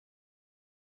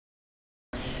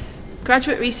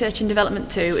Graduate Research and Development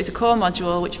 2 is a core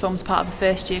module which forms part of the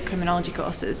first year criminology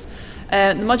courses.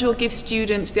 The module gives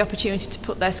students the opportunity to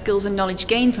put their skills and knowledge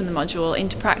gained from the module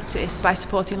into practice by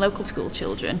supporting local school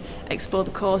children explore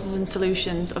the causes and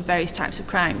solutions of various types of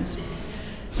crimes.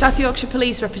 South Yorkshire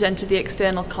Police represented the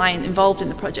external client involved in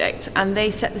the project, and they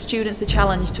set the students the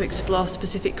challenge to explore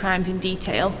specific crimes in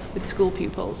detail with school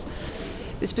pupils.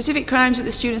 The specific crimes that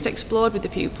the students explored with the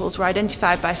pupils were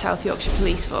identified by South Yorkshire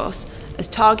Police Force as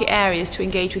target areas to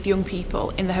engage with young people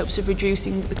in the hopes of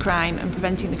reducing the crime and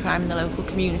preventing the crime in the local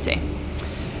community.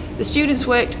 The students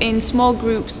worked in small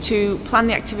groups to plan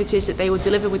the activities that they would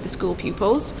deliver with the school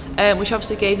pupils, which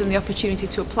obviously gave them the opportunity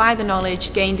to apply the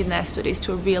knowledge gained in their studies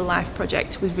to a real-life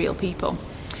project with real people.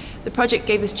 The project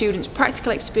gave the students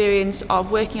practical experience of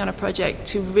working on a project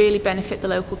to really benefit the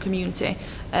local community.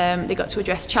 They got to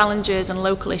address challenges and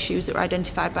local issues that were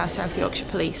identified by South Yorkshire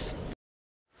Police.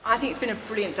 I think it's been a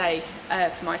brilliant day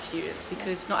for my students,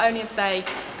 because not only have they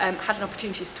had an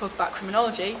opportunity to talk about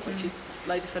criminology, which is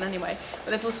loads of fun anyway, but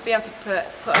they've also been able to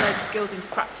put a load of skills into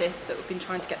practice that we've been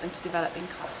trying to get them to develop in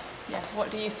class. Yeah.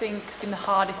 What do you think has been the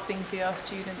hardest thing for your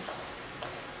students?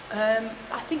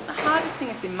 I think the hardest thing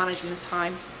has been managing the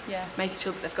time. Yeah. Making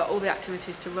sure that they've got all the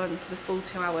activities to run for the full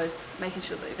 2 hours, making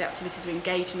sure that the activities are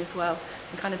engaging as well,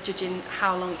 and kind of judging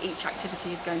how long each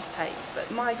activity is going to take.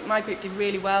 But my group did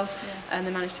really well, and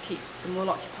they managed to keep them all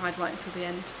occupied right until the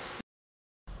end.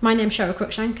 My name's Cheryl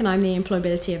Cruikshank and I'm the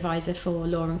Employability Advisor for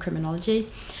Law and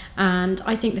Criminology, and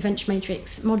I think the Venture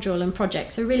Matrix module and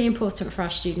projects are really important for our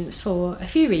students for a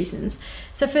few reasons.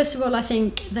 So first of all, I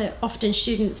think that often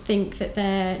students think that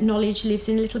their knowledge lives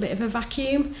in a little bit of a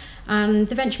vacuum, and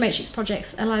the Venture Matrix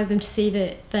projects allow them to see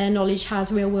that their knowledge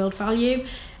has real world value,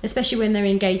 especially when they're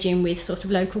engaging with sort of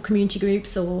local community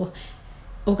groups or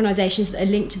organisations that are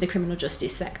linked to the criminal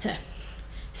justice sector.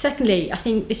 Secondly, I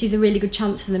think this is a really good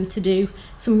chance for them to do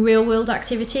some real-world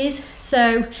activities.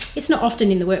 So it's not often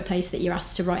in the workplace that you're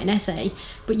asked to write an essay,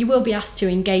 but you will be asked to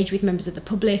engage with members of the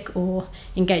public or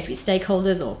engage with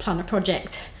stakeholders or plan a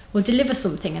project or deliver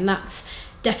something, and that's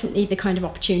definitely the kind of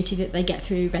opportunity that they get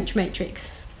through Venture Matrix.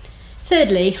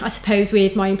 Thirdly, I suppose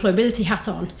with my employability hat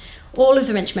on, all of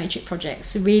the Venture Matrix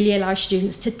projects really allow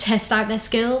students to test out their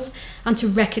skills and to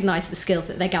recognise the skills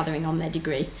that they're gathering on their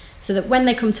degree, so that when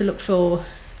they come to look for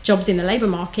jobs in the labour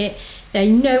market, they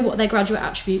know what their graduate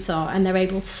attributes are and they're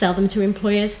able to sell them to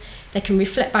employers. They can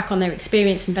reflect back on their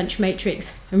experience from Venture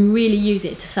Matrix and really use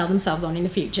it to sell themselves on in the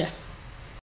future.